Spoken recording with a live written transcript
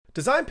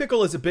Design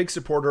Pickle is a big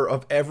supporter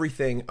of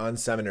everything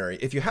Unseminary.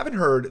 If you haven't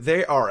heard,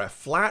 they are a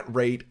flat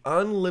rate,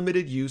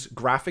 unlimited use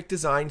graphic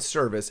design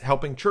service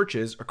helping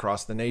churches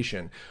across the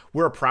nation.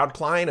 We're a proud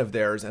client of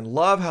theirs and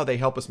love how they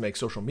help us make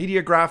social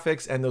media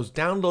graphics and those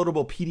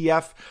downloadable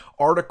PDF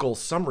article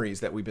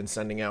summaries that we've been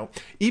sending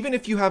out. Even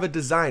if you have a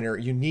designer,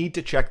 you need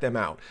to check them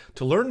out.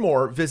 To learn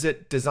more,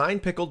 visit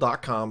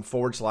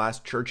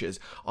designpickle.com/churches.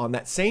 On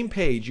that same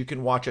page, you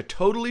can watch a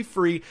totally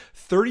free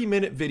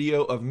 30-minute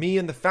video of me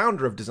and the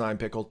founder of Design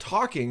Pickle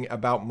talking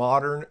about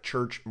modern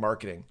church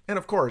marketing. And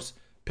of course,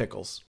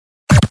 pickles.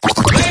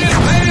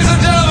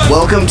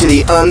 Welcome to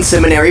the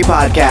Unseminary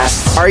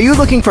Podcast. Are you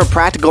looking for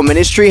practical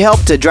ministry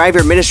help to drive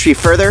your ministry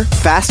further,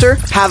 faster?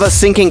 Have a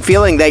sinking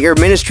feeling that your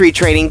ministry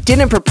training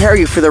didn't prepare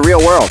you for the real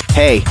world?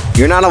 Hey,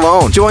 you're not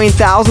alone. Join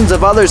thousands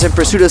of others in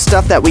pursuit of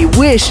stuff that we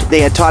wish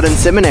they had taught in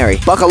seminary.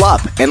 Buckle up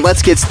and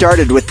let's get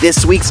started with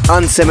this week's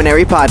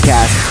Unseminary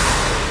Podcast.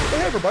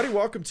 Hey everybody,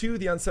 welcome to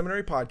the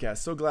Unseminary Podcast.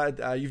 So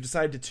glad you've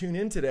decided to tune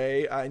in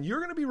today, and you're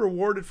going to be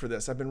rewarded for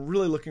this. I've been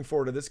really looking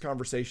forward to this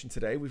conversation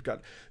today. We've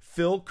got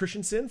Phill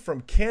Christiansen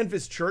from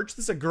Canvas Church.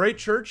 This is a great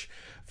church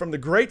from the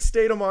great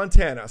state of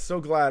Montana. So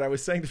glad. I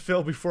was saying to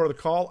Phill before the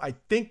call, I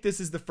think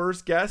this is the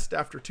first guest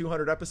after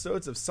 200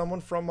 episodes of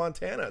someone from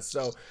Montana.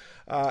 So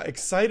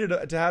excited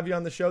to have you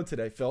on the show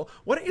today, Phill.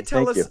 Why don't you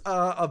tell us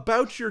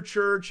about your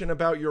church and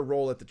about your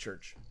role at the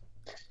church?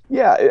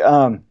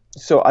 Yeah,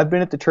 so I've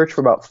been at the church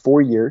for about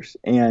 4 years,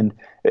 and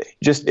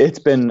it's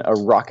been a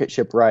rocket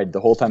ship ride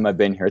the whole time I've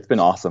been here. It's been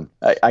awesome.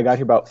 I got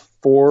here about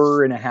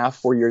 4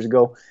 years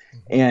ago,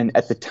 and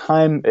at the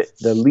time,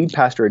 the lead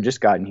pastor had just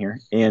gotten here,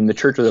 and the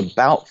church was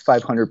about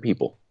 500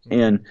 people.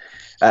 And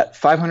at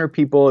 500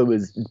 people, it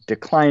was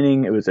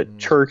declining. It was a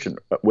church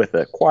with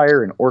a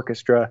choir and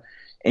orchestra,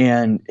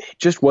 and it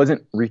just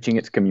wasn't reaching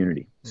its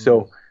community.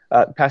 So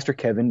Pastor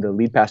Kevin, the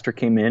lead pastor,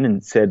 came in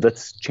and said,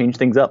 let's change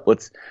things up.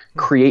 Let's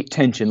create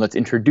tension. Let's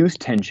introduce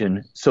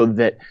tension so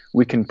that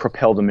we can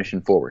propel the mission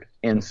forward.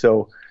 And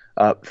so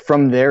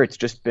from there, it's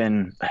just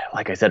been,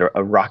 like I said,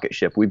 a rocket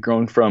ship. We've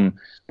grown from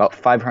about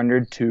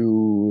 500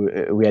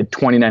 to we had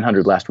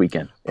 2,900 last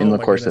weekend in the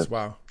course of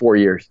 4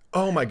 years.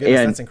 Oh my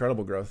goodness, that's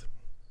incredible growth.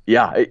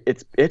 Yeah,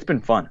 it's been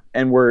fun.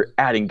 And we're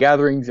adding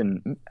gatherings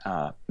and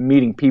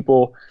meeting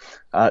people.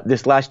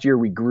 This last year,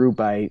 we grew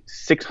by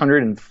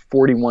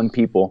 641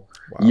 people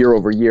year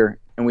over year,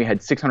 and we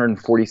had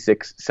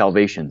 646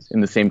 salvations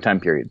in the same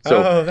time period.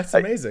 So that's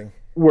amazing.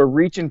 We're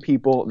reaching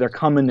people. They're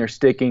coming. They're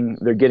sticking.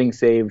 They're getting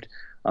saved.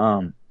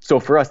 So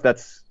for us,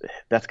 that's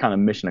kind of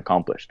mission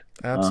accomplished.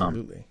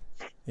 Absolutely.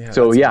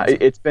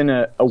 It's been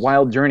a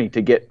wild journey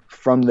to get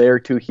from there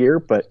to here,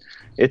 but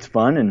it's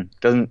fun and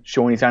doesn't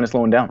show any sign of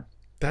slowing down.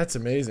 That's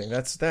amazing.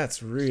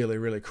 That's really,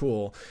 really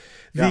cool.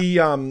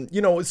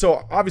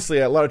 So obviously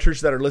a lot of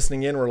churches that are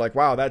listening in were like,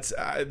 wow,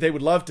 they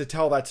would love to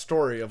tell that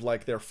story of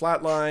like they're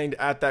flatlined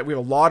at that. We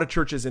have a lot of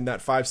churches in that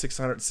 500,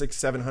 600,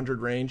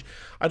 700 range.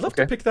 I'd love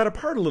to pick that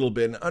apart a little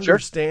bit and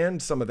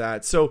understand some of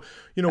that. So,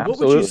 what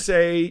would you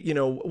say,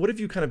 what have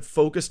you kind of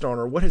focused on,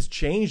 or what has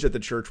changed at the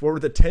church? What were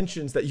the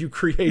tensions that you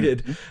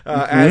created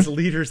as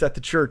leaders at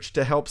the church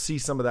to help see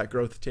some of that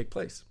growth take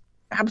place?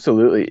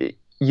 Absolutely.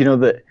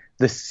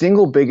 The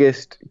single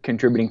biggest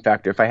contributing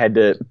factor, if I had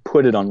to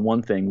put it on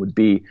one thing, would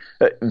be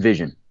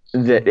vision.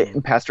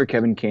 That Pastor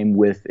Kevin came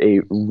with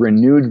a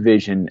renewed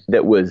vision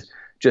that was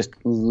just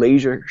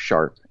laser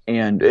sharp.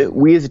 And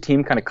we as a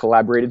team kind of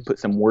collaborated, put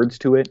some words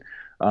to it,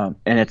 and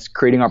it's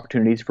creating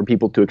opportunities for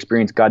people to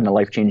experience God in a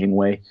life-changing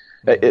way.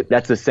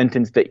 That's a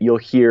sentence that you'll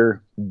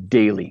hear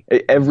daily.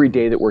 Every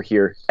day that we're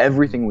here,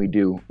 everything we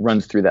do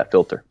runs through that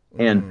filter.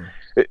 And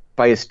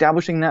by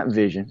establishing that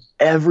vision,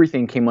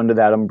 everything came under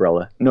that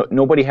umbrella.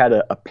 Nobody had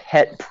a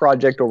pet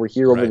project over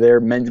here, over there.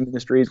 Men's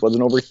ministries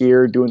wasn't over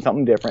here doing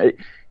something different.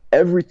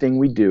 Everything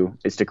we do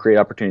is to create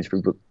opportunities for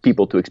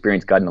people to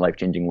experience God in a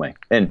life-changing way.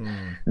 And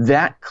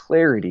that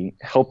clarity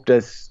helped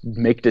us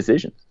make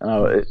decisions.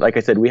 Like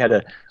I said, we had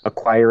a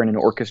choir and an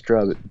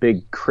orchestra, a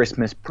big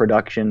Christmas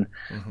production.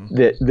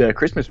 The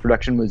Christmas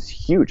production was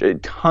huge. A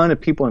ton of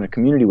people in the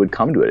community would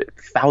come to it,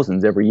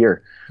 thousands every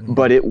year.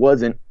 But it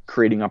wasn't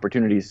creating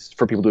opportunities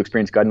for people to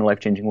experience God in a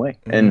life-changing way.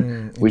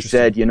 And we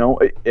said,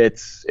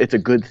 it's a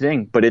good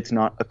thing, but it's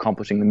not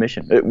accomplishing the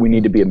mission. We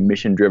need to be a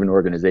mission-driven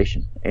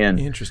organization.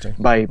 And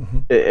by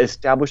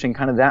establishing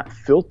kind of that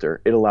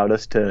filter, it allowed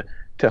us to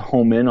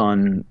home in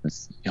on,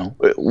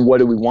 what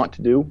do we want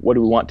to do? What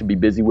do we want to be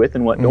busy with?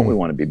 And what don't we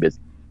want to be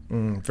busy?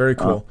 Very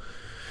cool.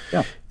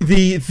 Yeah.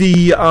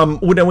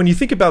 When you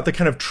think about the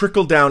kind of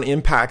trickle down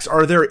impacts,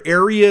 are there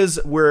areas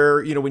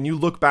where, when you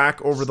look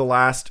back over the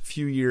last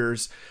few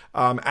years,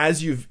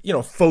 as you've,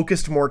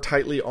 focused more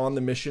tightly on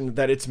the mission,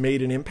 that it's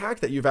made an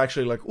impact, that you've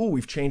actually like, oh,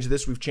 we've changed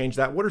this, we've changed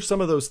that. What are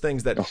some of those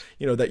things that,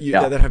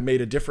 that have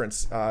made a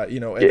difference,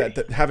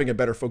 that having a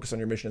better focus on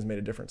your mission has made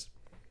a difference?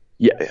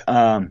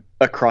 Yeah.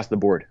 Across the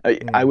board.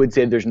 I would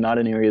say there's not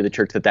an area of the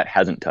church that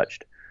hasn't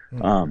touched.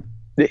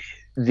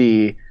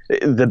 The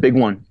big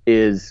one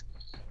is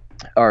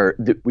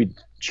we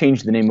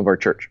changed the name of our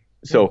church.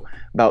 So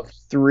about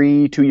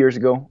 2 years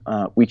ago,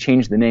 we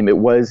changed the name. It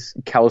was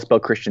Phill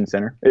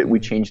Christiansen. We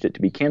changed it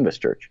to be Canvas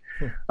Church.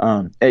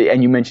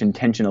 And you mentioned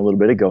tension a little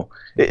bit ago.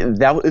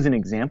 That was an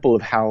example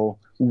of how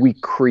we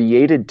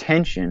created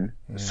tension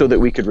so that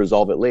we could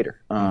resolve it later.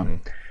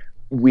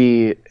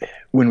 When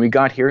we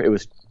got here, it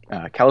was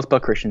Phill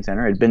Christiansen.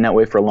 It had been that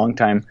way for a long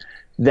time.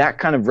 That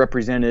kind of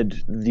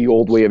represented the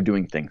old way of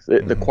doing things.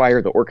 The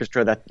choir, the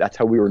orchestra, that's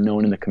how we were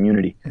known in the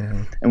community.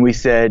 And we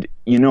said,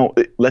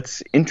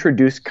 let's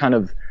introduce kind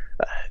of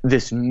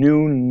this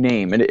new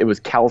name. And it was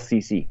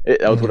CalCC.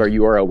 That was what our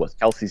URL was,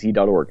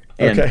 calcc.org.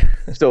 And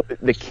so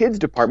the kids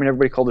department,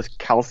 everybody called us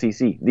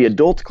CalCC. The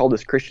adults called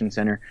us Christian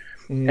Center.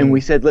 And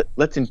we said,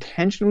 let's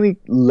intentionally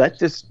let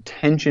this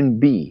tension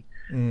be,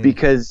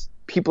 because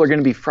people are going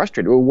to be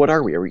frustrated. Well, what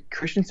are we? Are we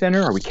Christian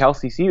Center? Are we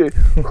CalCC?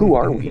 Who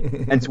are we?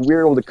 And so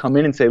we're able to come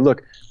in and say,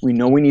 look, we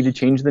know we need to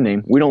change the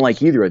name. We don't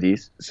like either of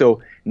these.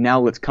 So now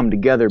let's come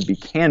together, be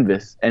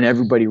Canvas, and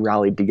everybody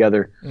rallied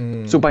together.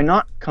 So by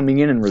not coming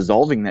in and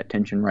resolving that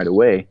tension right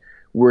away,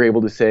 we're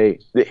able to say,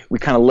 we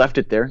kind of left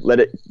it there, let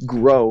it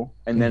grow,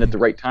 and then at the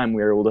right time,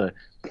 we were able to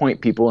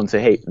point people and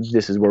say, hey,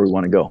 this is where we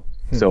want to go.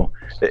 So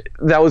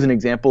that was an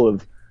example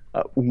of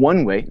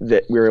one way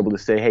that we were able to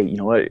say, hey, you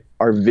know what,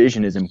 our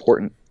vision is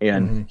important,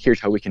 and here's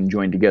how we can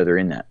join together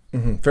in that.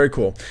 Very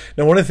cool.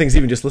 Now, one of the things,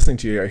 even just listening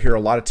to you, I hear a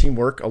lot of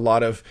teamwork, a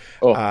lot of,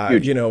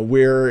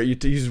 where you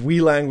use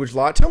we language a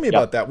lot. Tell me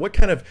about that. What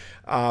kind of,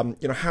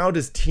 how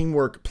does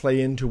teamwork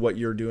play into what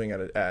you're doing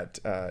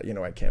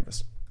at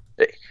Canvas?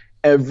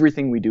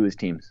 Everything we do is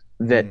teams.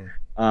 That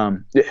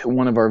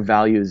one of our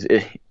values,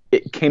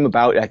 it came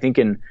about, I think,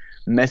 in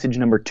message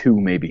number 2,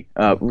 maybe,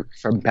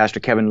 from Pastor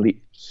Kevin Lee.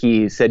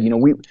 He said,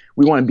 we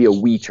want to be a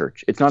we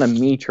church. It's not a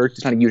me church.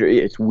 It's not a you church.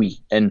 It's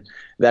we. And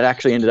that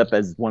actually ended up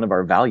as one of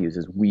our values,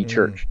 is we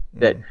church,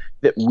 that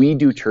we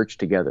do church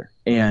together.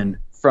 And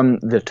from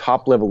the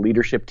top level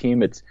leadership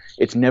team, it's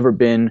never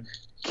been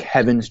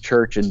Kevin's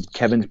church and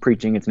Kevin's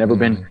preaching. It's never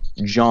been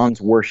John's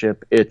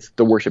worship. It's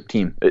the worship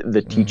team,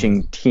 the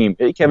teaching team.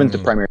 Kevin's the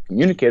primary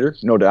communicator,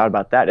 no doubt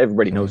about that.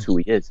 Everybody knows who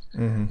he is.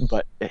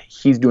 But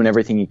he's doing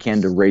everything he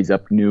can to raise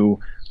up new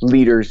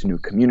leaders, new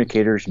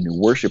communicators, new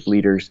worship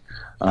leaders,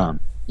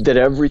 that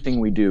everything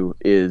we do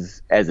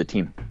is as a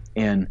team.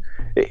 And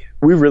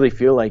we really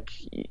feel like,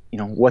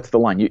 what's the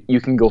line?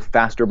 You can go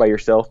faster by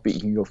yourself, but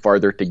you can go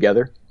farther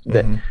together.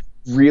 That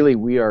really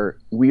we are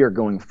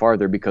going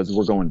farther because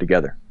we're going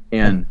together.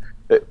 And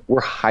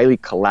we're highly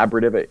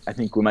collaborative. I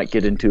think we might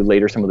get into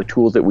later some of the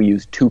tools that we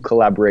use to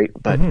collaborate,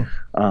 but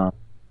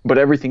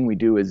everything we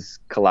do is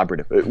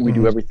collaborative. We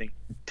do everything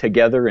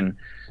together, and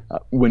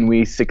when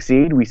we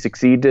succeed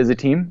as a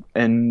team,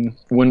 and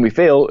when we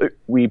fail,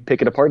 we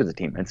pick it apart as a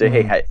team and say,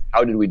 hey,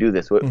 how did we do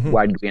this?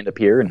 Why did we end up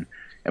here? And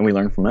we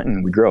learn from it,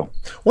 and we grow.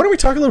 Why don't we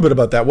talk a little bit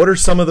about that? What are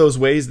some of those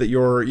ways that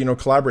you're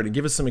collaborating?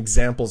 Give us some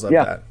examples of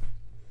that.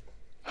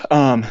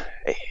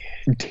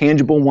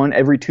 Tangible one,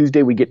 every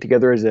Tuesday we get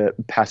together as a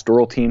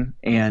pastoral team,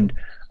 and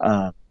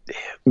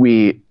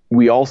we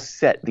all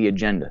set the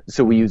agenda.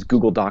 So we use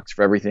Google Docs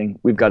for everything.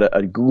 We've got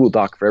a Google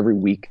Doc for every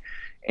week,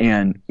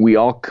 and we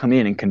all come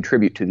in and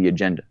contribute to the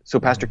agenda. So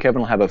Pastor Kevin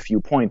will have a few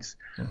points,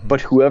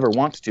 but whoever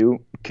wants to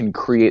can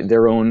create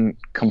their own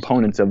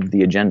components of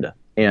the agenda.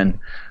 And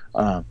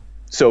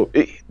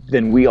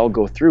then we all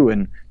go through,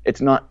 and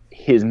it's not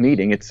his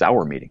meeting, it's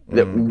our meeting,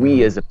 that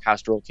we as a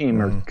pastoral team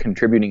are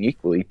contributing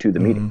equally to the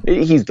meeting.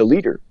 He's the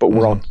leader, but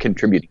we're all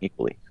contributing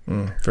equally.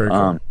 Very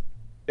cool.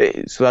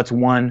 So that's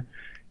one.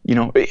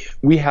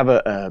 We have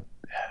a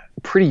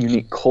pretty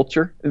unique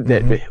culture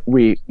that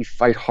we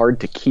fight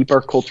hard to keep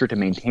our culture, to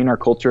maintain our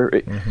culture.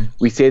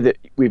 We say that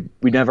we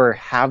never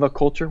have a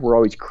culture, we're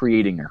always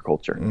creating our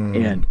culture.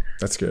 And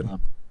that's good.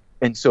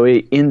 And so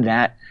in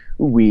that,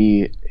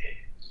 we,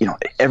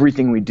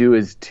 everything we do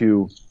is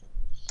to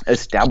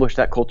establish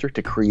that culture,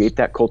 to create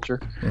that culture.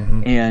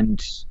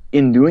 And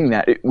in doing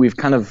that, we've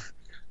kind of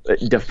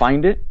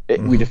defined it.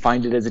 We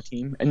defined it as a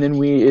team, and then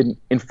we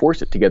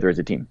enforce it together as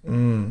a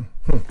team.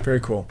 Very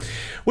cool.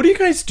 What do you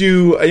guys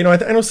do? I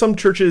know some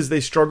churches,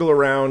 they struggle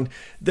around,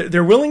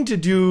 they're willing to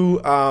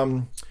do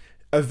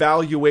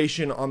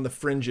evaluation on the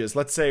fringes.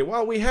 Let's say,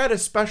 well, we had a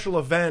special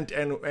event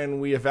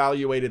and we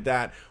evaluated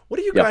that. What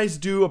do you guys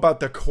do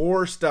about the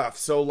core stuff?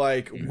 So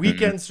like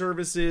weekend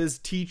services,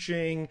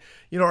 teaching,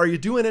 are you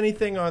doing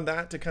anything on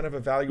that to kind of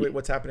evaluate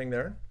what's happening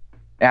there?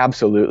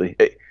 Absolutely.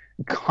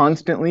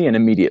 Constantly and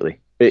immediately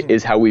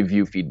is how we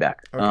view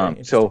feedback.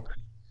 So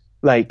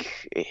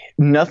like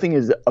nothing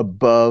is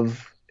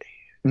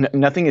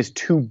nothing is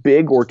too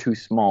big or too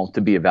small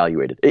to be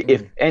evaluated.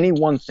 If any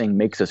one thing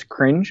makes us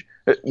cringe,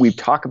 we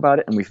talk about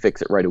it and we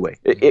fix it right away.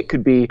 It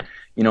could be,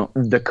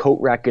 the coat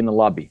rack in the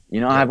lobby.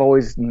 I've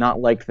always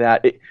not liked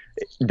that.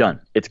 Done.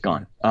 It's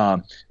gone.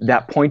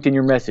 That point in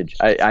your message,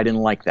 I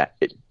didn't like that.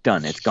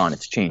 Done. It's gone.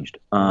 It's changed.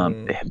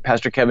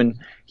 Pastor Kevin,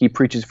 he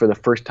preaches for the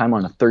first time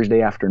on a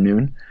Thursday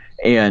afternoon,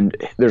 and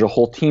there's a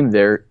whole team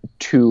there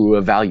to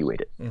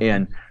evaluate it.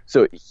 And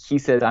so he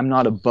says, I'm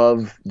not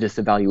above this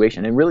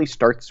evaluation. It really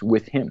starts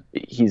with him.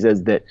 He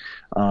says that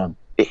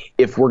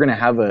if we're going to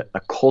have a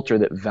culture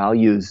that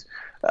values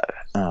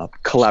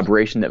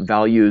collaboration, that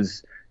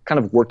values kind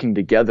of working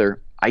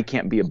together, I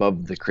can't be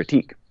above the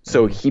critique.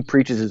 So he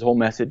preaches his whole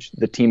message.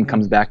 The team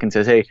comes back and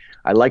says, hey,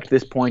 I liked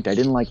this point. I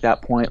didn't like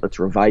that point. Let's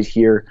revise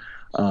here.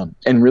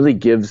 And really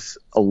gives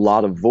a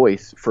lot of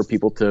voice for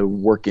people to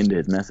work into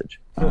his message.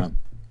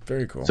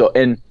 Very cool. So,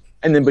 and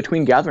then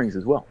between gatherings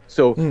as well.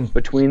 So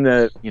between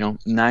the,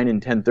 9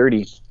 and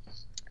 10:30,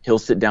 he'll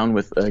sit down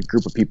with a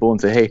group of people and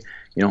say, hey,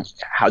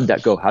 how did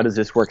that go? How does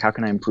this work? How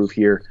can I improve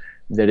here?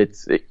 That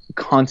it's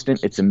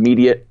constant, it's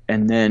immediate,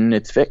 and then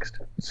it's fixed.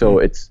 So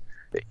it's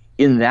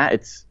in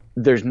that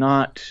there's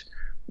not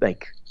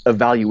like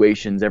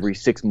evaluations every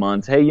 6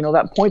 months. Hey,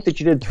 that point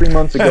that you did 3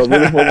 months ago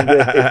really wasn't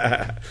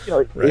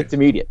good. It's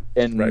immediate,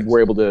 and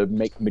we're able to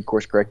make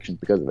mid-course corrections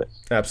because of it.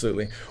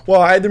 Absolutely.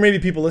 Well, there may be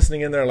people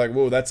listening in there like,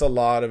 whoa, that's a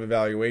lot of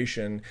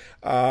evaluation.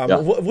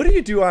 What do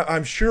you do?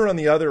 I'm sure on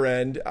the other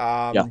end,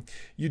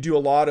 you do a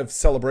lot of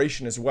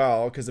celebration as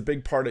well, because a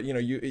big part of,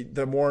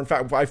 the more, in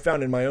fact, I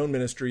found in my own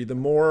ministry, the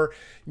more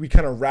we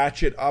kind of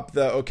ratchet up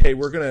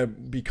we're going to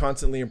be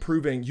constantly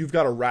improving, you've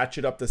got to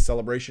ratchet up the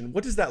celebration.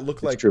 What does that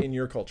look like in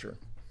your culture?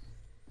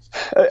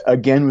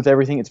 Again, with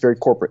everything, it's very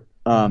corporate.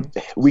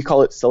 We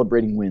call it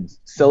celebrating wins.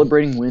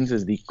 Celebrating wins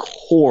is the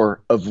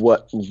core of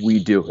what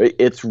we do.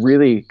 It's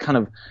really kind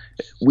of,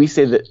 we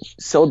say that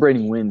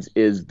celebrating wins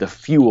is the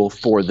fuel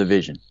for the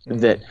vision.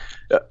 That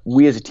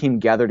we as a team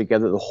gather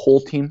together, the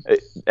whole team,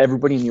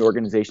 everybody in the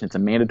organization. It's a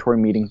mandatory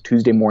meeting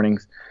Tuesday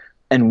mornings,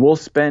 and we'll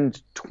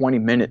spend 20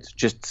 minutes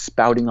just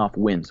spouting off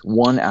wins,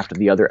 one after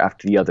the other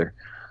after the other.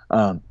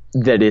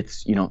 That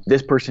it's,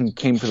 this person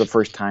came for the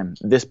first time.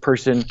 This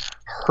person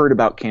heard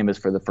about Canvas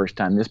for the first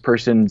time. This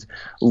person's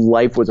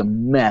life was a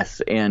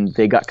mess and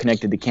they got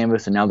connected to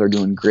Canvas and now they're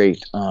doing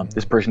great.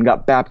 This person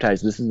got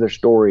baptized. This is their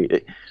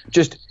story.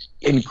 Just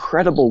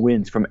incredible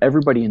wins from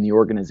everybody in the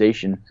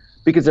organization,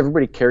 because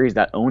everybody carries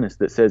that onus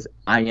that says,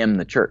 I am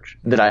the church,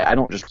 that I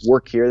don't just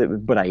work here,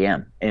 but I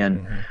am.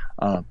 And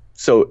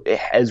so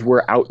as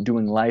we're out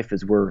doing life,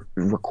 as we're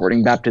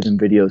recording baptism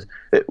videos,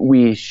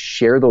 we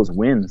share those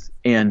wins.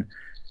 And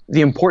the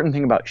important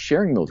thing about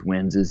sharing those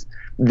wins is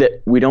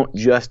that we don't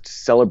just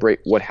celebrate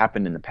what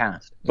happened in the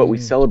past, but we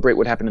celebrate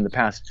what happened in the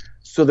past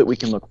so that we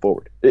can look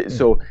forward.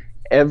 So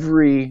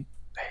every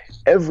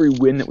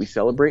win that we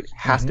celebrate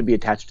has to be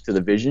attached to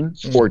the vision,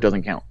 or it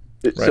doesn't count.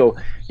 So,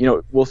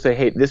 we'll say,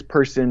 hey, this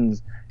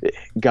person's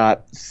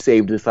got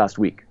saved this last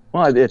week.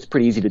 Well, it's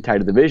pretty easy to tie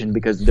to the vision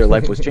because their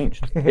life was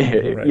changed.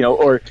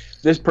 Or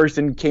this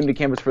person came to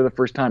Canvas for the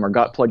first time or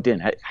got plugged in.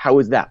 How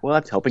is that? Well,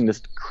 that's helping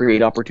us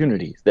create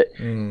opportunities. That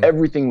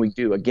everything we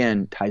do,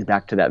 again, ties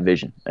back to that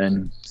vision.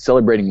 And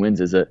celebrating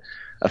wins is a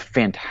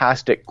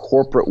fantastic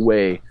corporate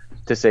way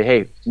to say,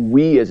 hey,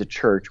 we as a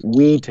church,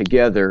 we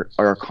together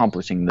are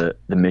accomplishing the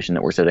mission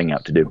that we're setting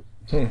out to do.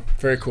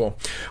 Very cool.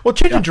 Well,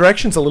 changing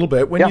directions a little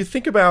bit. When you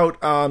think about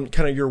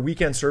kind of your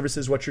weekend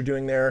services, what you're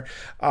doing there,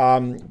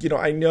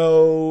 I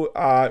know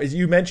as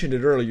you mentioned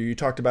it earlier, you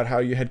talked about how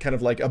you had kind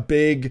of like a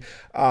big,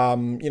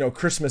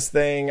 Christmas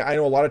thing. I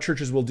know a lot of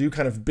churches will do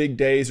kind of big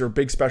days or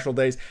big special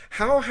days.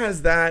 How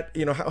has that,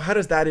 how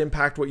does that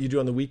impact what you do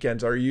on the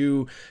weekends?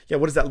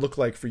 What does that look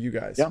like for you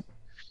guys?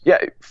 Yeah.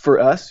 For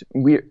us,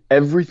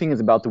 everything is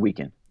about the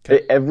weekend.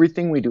 Okay.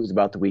 Everything we do is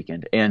about the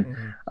weekend.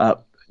 And,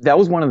 that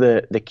was one of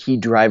the key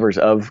drivers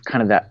of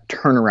kind of that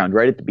turnaround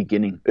right at the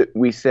beginning.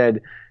 We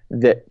said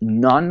that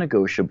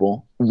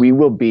non-negotiable, we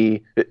will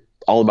be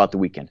all about the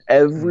weekend.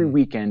 Every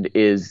weekend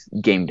is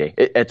game day.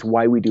 It's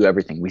why we do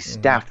everything. We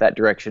staff that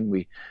direction.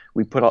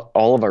 We put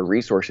all of our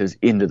resources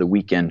into the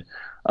weekend.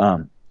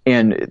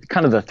 And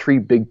kind of the three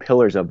big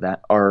pillars of that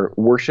are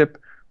worship,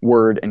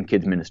 word, and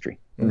kids ministry.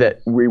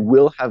 That we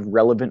will have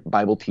relevant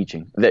Bible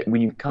teaching. That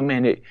when you come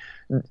in,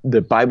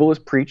 the Bible is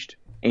preached,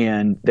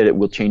 and that it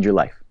will change your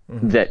life.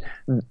 That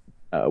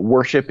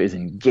worship is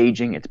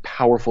engaging, it's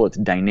powerful, it's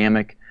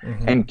dynamic.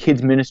 And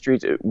kids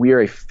ministries, we are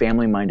a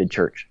family-minded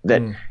church.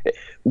 That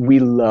we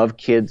love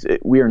kids.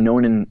 We are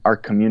known in our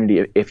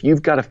community. If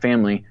you've got a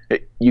family,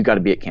 you got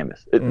to be at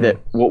Canvas. That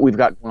what we've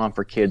got going on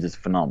for kids is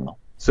phenomenal.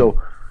 So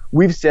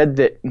we've said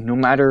that no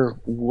matter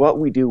what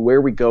we do,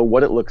 where we go,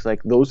 what it looks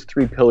like, those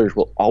three pillars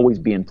will always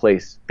be in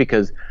place,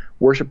 because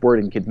worship, word,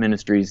 and kids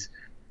ministries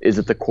is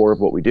at the core of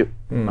what we do.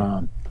 Very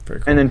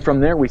cool. And then from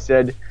there, we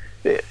said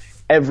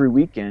every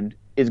weekend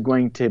is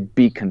going to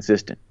be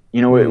consistent.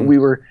 We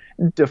were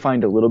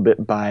defined a little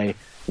bit by,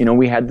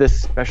 we had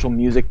this special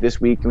music this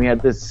week, and we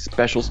had this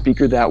special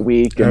speaker that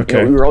week, and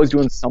we were always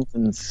doing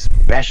something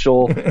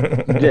special.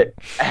 That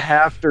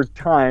after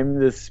time,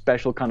 this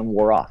special kind of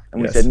wore off,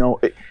 and we said, no,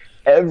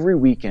 every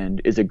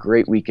weekend is a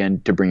great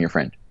weekend to bring your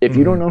friend. If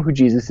you don't know who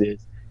Jesus is,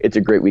 it's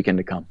a great weekend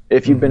to come.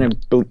 If you've been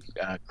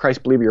a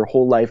Christ believer your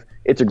whole life,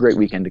 it's a great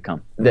weekend to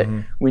come. That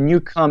when you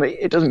come,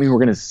 it doesn't mean we're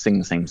going to sing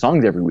the same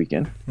songs every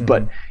weekend,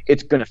 but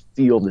it's going to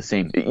feel the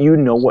same. You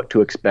know what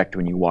to expect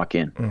when you walk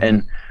in.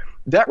 And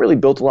that really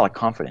built a lot of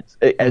confidence.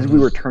 As we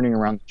were turning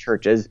around the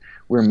church, as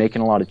we were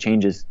making a lot of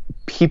changes,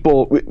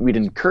 we'd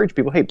encourage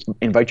people, hey,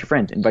 invite your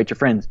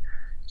friends.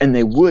 And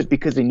they would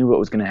because they knew what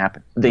was going to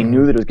happen. They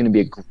knew that it was going to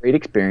be a great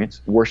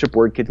experience, Worship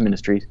Word Kids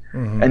Ministries,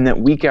 and that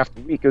week after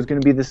week it was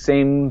going to be the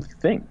same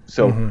thing.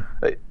 So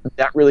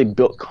that really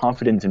built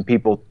confidence in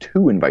people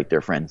to invite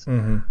their friends.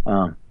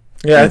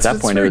 Yeah, at that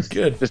point it was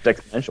good. Just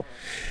exponential.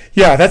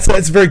 Yeah,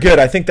 that's very good.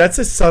 I think that's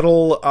a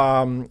subtle,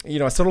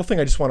 a subtle thing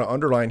I just want to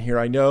underline here.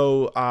 I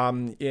know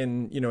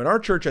in our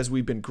church, as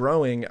we've been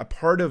growing, a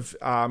part of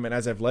and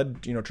as I've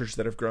led churches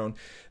that have grown,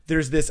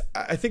 there's this.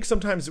 I think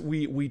sometimes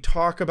we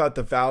talk about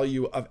the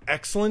value of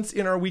excellence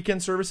in our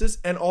weekend services,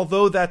 and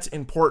although that's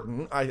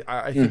important,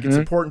 I think it's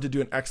important to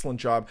do an excellent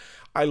job.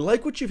 I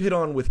like what you've hit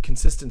on with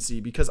consistency,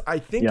 because I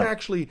think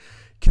actually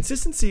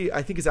consistency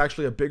is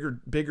actually a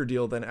bigger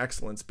deal than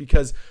excellence,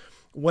 because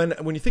when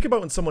you think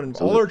about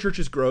all our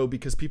churches grow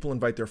because people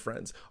invite their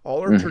friends.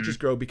 All our churches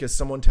grow because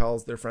someone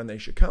tells their friend they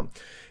should come.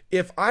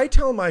 If I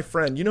tell my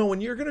friend,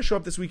 when you're going to show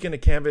up this weekend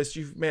at Canvas,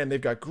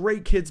 they've got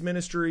great kids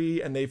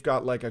ministry, and they've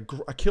got like a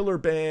killer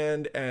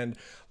band, and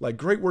like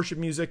great worship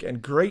music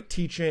and great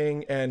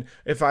teaching. And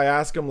if I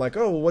ask them like,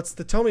 oh,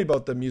 tell me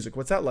about the music,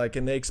 what's that like?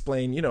 And they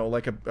explain,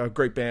 like a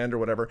great band or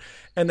whatever.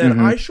 And then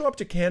I show up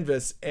to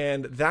Canvas,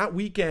 and that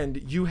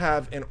weekend you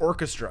have an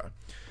orchestra.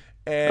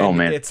 And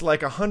it's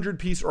like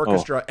 100-piece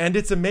orchestra, and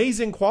it's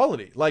amazing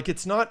quality. Like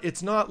it's not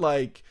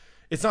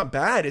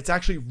bad. It's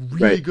actually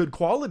really good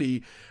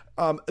quality.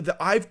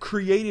 I've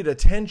created a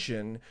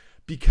tension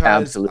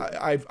because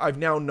I've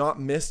now not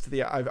missed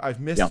I've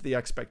missed the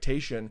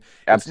expectation.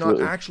 Absolutely.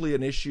 It's not actually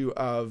an issue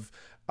of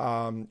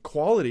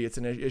quality. It's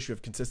an issue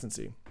of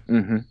consistency.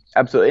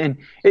 Absolutely. And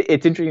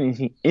it's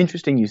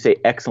interesting you say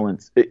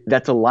excellence.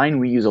 That's a line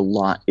we use a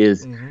lot,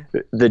 is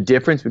the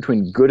difference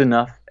between good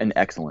enough and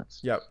excellence.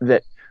 Yep.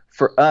 That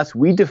for us,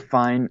 we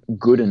define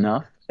good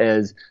enough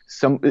as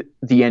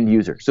the end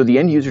user. So the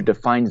end user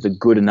defines the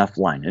good enough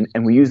line.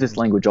 And we use this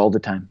language all the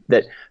time,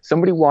 that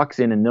somebody walks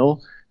in and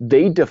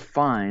they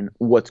define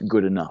what's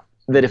good enough.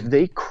 That if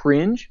they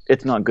cringe,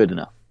 it's not good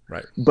enough.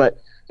 Right.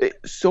 But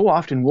so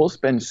often we'll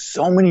spend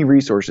so many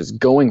resources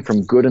going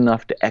from good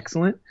enough to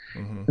excellent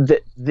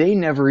that they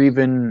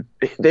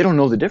don't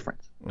know the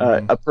difference.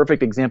 A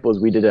perfect example is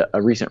we did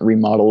a recent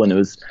remodel, and it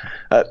was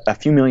a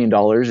few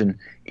 $1,000,000, and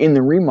in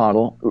the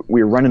remodel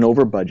we were running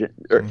over budget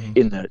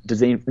in the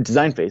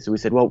design phase. So we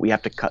said, well, we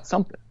have to cut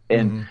something,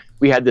 and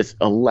we had this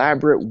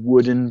elaborate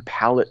wooden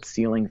pallet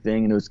ceiling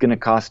thing, and it was going to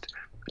cost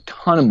a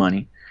ton of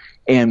money.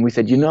 And we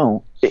said,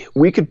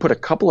 we could put a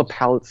couple of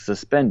pallets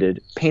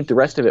suspended, paint the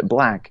rest of it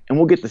black, and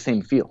we'll get the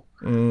same feel.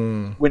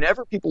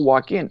 Whenever people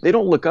walk in, they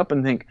don't look up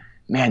and think,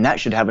 man, that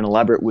should have an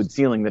elaborate wood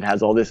ceiling that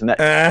has all this and that.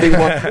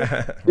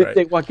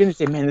 They walk in and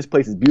say, man, this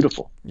place is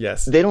beautiful.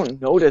 Yes. They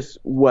don't notice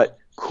what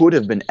could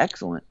have been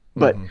excellent,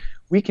 but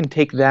we can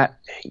take that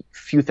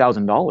few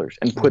 $1,000s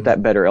and put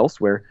that better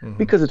elsewhere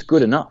because it's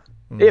good enough.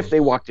 If they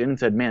walked in and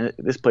said, man,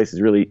 this place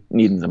is really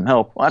needing some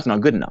help, well, that's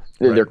not good enough.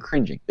 They're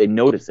cringing. They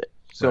notice it.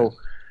 So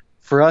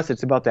for us,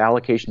 it's about the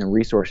allocation of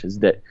resources,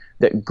 that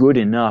good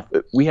enough,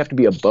 we have to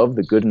be above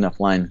the good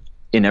enough line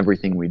in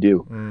everything we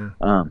do.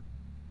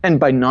 And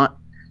by not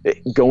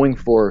going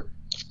for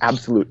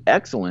absolute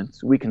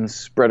excellence, we can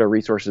spread our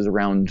resources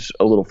around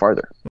a little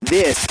farther.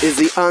 This is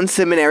the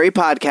Unseminary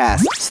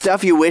Podcast.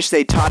 Stuff you wish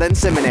they taught in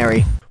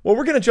seminary. Well,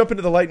 we're going to jump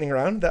into the lightning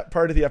round, that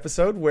part of the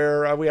episode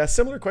where we ask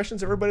similar questions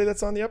to everybody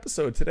that's on the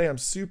episode. Today, I'm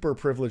super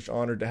privileged,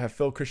 honored to have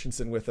Phill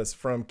Christiansen with us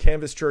from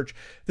Canvas Church.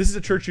 This is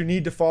a church you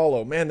need to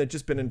follow. Man, they've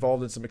just been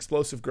involved in some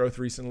explosive growth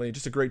recently.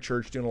 Just a great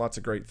church doing lots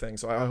of great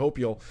things. So I hope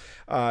you'll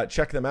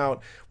check them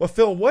out. Well,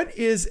 Phill, what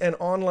is an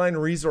online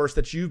resource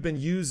that you've been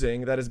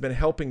using that has been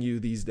helping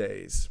you these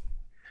days?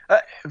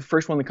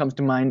 First one that comes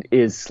to mind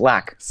is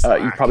Slack.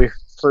 You've probably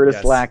heard of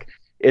Slack.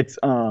 It's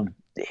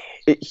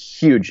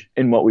huge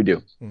in what we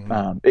do.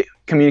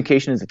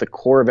 Communication is at the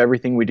core of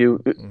everything we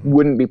do. It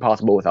wouldn't be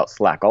possible without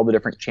Slack. All the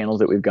different channels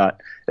that we've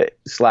got,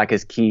 Slack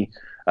is key.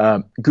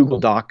 Google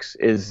Docs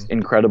is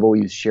incredible.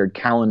 We use shared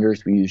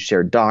calendars. We use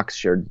shared docs,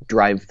 shared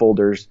drive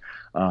folders.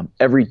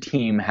 Every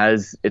team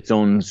has its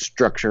own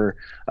structure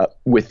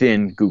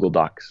within Google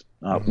Docs.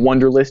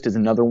 Wunderlist is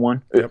another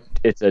one.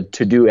 It's a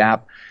to-do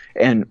app.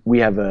 And we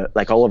have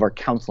all of our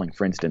counseling,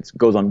 for instance,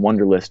 goes on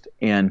Wunderlist,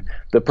 and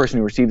the person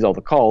who receives all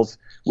the calls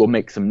will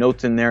make some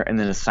notes in there and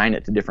then assign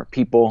it to different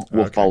people.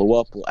 We'll follow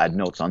up, we'll add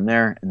notes on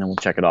there, and then we'll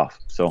check it off.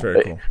 So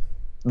cool.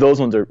 Those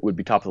ones would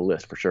be top of the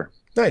list for sure.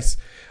 Nice.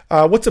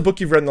 What's a book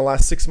you've read in the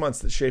last 6 months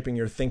that's shaping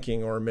your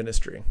thinking or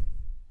ministry?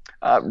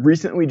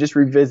 Recently just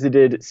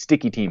revisited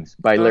Sticky Teams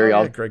by Larry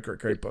Osborne.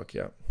 Great book,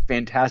 yeah.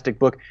 Fantastic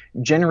book.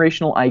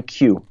 Generational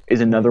IQ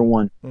is another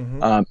one.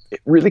 It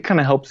really kind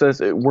of helps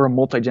us. We're a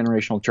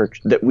multi-generational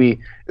church, that we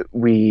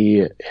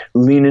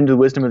lean into the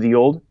wisdom of the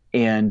old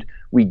and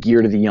we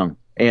gear to the young.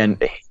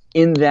 And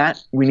in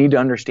that, we need to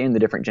understand the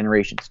different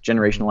generations.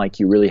 Generational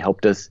IQ really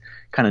helped us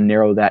kind of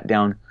narrow that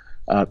down.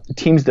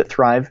 Teams That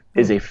Thrive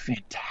is a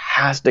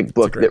fantastic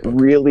book that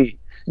really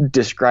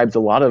describes a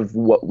lot of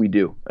what we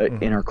do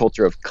in our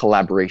culture of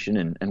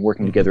collaboration and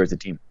working together as a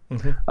team.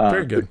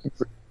 Very good.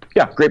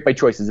 yeah, Great by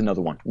Choice is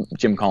another one.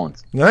 Jim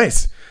Collins.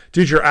 Nice.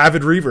 Dude, you're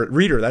avid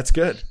reader. That's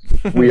good.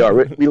 We are.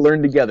 We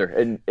learn together,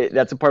 and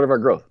that's a part of our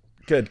growth.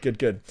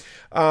 Good.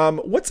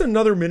 What's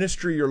another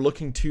ministry you're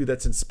looking to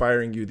that's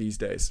inspiring you these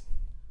days?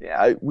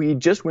 Yeah, we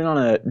just went on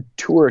a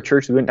tour of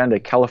church. We went down to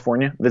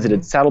California,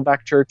 visited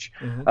Saddleback Church,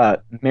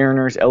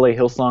 Mariners, LA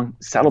Hillsong.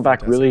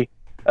 Saddleback really,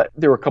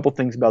 there were a couple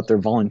things about their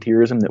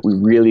volunteerism that we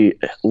really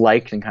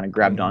liked and kind of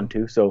grabbed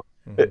onto. So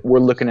we're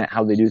looking at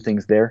how they do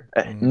things there.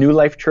 New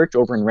Life Church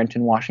over in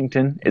Renton,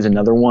 Washington is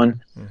another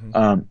one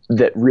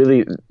that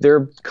really, they're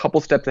a couple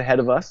steps ahead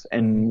of us,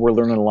 and we're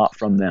learning a lot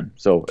from them.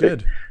 So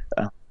good.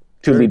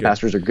 Two lead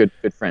pastors are good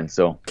friends.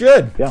 So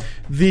good. Yeah.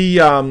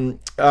 The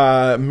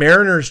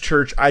Mariners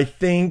Church, I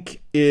think,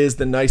 is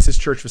the nicest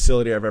church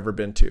facility I've ever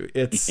been to.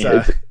 It's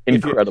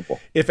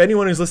incredible. If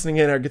anyone who's listening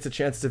in or gets a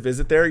chance to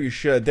visit there, you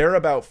should. They're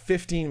about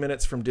 15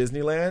 minutes from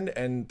Disneyland,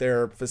 and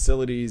their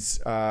facilities,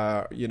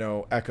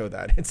 echo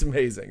that. It's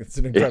amazing. It's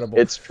an incredible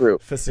it's true.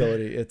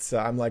 facility. It's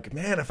I'm like,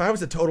 man, if I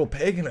was a total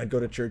pagan, I'd go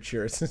to church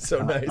here. It's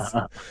so nice.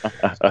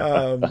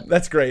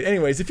 That's great.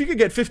 Anyways, if you could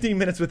get 15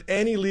 minutes with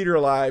any leader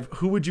alive,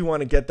 who would you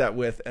want to get that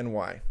with and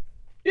why?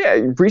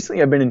 Yeah,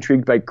 recently I've been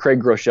intrigued by Craig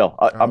Groeschel.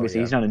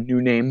 Obviously, he's not a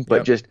new name,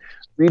 but just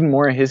reading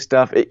more of his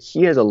stuff,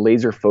 he has a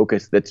laser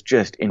focus that's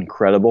just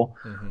incredible.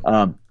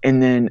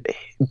 And then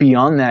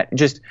beyond that,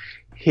 just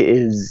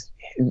is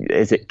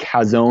it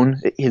Kazone,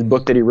 his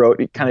book that he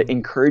wrote, kind of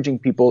encouraging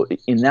people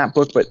in that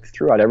book, but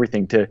throughout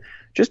everything to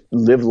just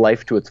live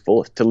life to its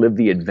fullest, to live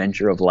the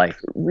adventure of life.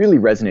 It really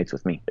resonates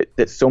with me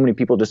that so many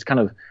people just kind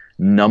of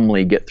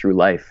numbly get through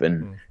life,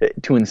 and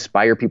to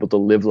inspire people to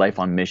live life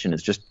on mission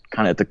is just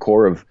kind of at the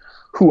core of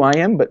who I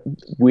am, but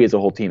we as a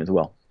whole team as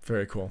well.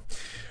 Very cool.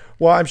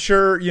 Well, I'm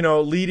sure,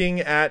 leading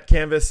at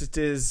Canvas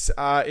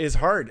is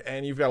hard,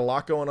 and you've got a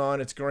lot going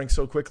on. It's growing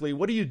so quickly.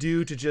 What do you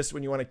do to just,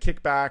 when you want to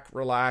kick back,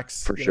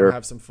 relax,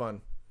 have some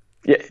fun?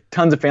 Yeah,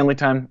 tons of family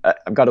time.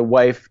 I've got a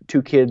wife,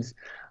 2 kids,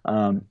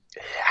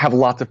 have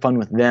lots of fun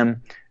with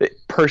them.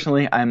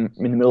 Personally, I'm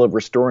in the middle of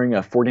restoring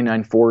a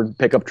 49 Ford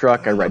pickup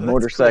truck. I ride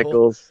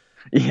motorcycles.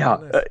 Cool. Yeah.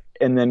 Nice.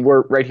 And then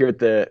we're right here at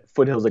the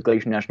foothills of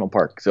Glacier National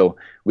Park. So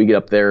we get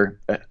up there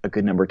a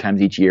good number of times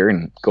each year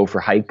and go for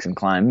hikes and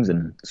climbs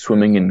and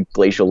swimming in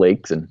glacial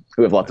lakes, and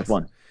we have lots of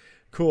fun.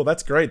 Cool.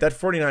 That's great. That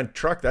 49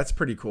 truck, that's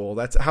pretty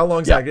cool. How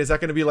long is that? Is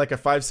that going to be like a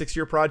 5-6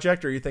 year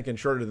project, or are you thinking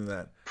shorter than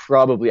that?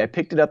 Probably. I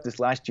picked it up this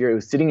last year. It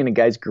was sitting in a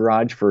guy's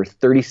garage for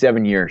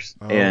 37 years.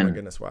 Oh, my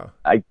goodness. Wow.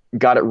 I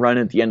got it run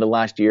at the end of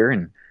last year,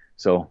 and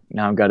so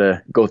now I've got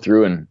to go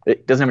through, and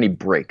it doesn't have any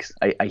brakes.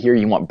 I hear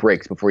you want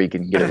brakes before you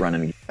can get it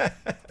running.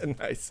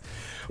 Nice.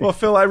 Well,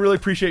 Phill, I really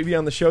appreciate you being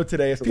on the show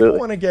today. If people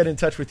want to get in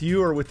touch with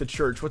you or with the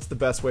church, what's the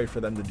best way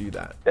for them to do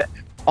that?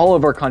 All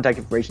of our contact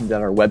information is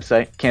at our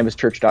website,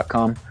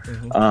 canvaschurch.com.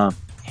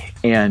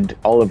 And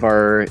all of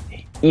our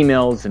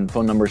emails and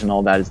phone numbers and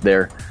all that is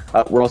there.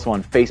 We're also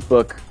on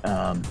Facebook,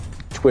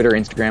 Twitter,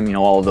 Instagram,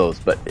 all of those.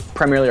 But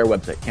primarily our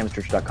website,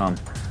 canvaschurch.com.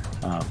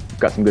 We've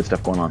got some good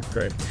stuff going on.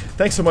 Great.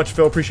 Thanks so much,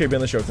 Phill. Appreciate being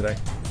on the show today.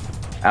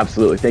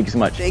 Absolutely. Thank you so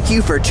much. Thank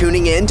you for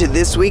tuning in to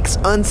this week's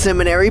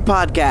Unseminary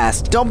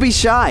podcast. Don't be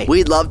shy.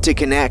 We'd love to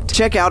connect.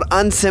 Check out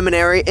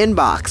Unseminary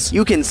Inbox.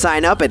 You can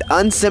sign up at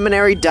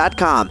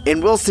unseminary.com,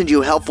 and we'll send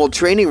you helpful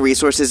training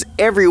resources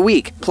every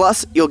week.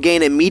 Plus, you'll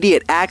gain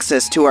immediate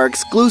access to our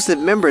exclusive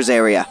members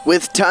area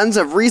with tons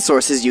of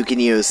resources you can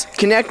use.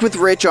 Connect with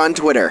Rich on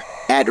Twitter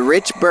at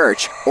Rich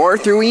Birch or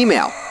through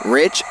email,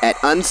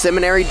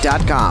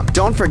 rich@unseminary.com.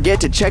 Don't forget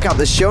to check out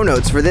the show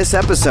notes for this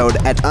episode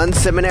at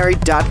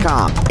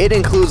unseminary.com. It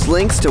includes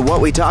links to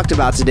what we talked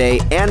about today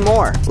and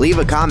more. Leave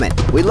a comment.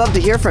 We'd love to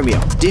hear from you.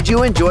 Did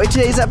you enjoy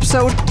today's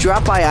episode?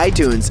 Drop by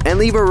iTunes and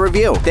leave a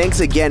review.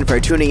 Thanks again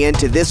for tuning in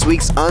to this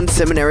week's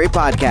Unseminary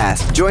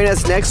podcast. Join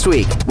us next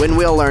week when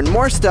we'll learn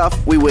more stuff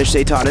we wish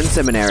they taught in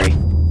seminary.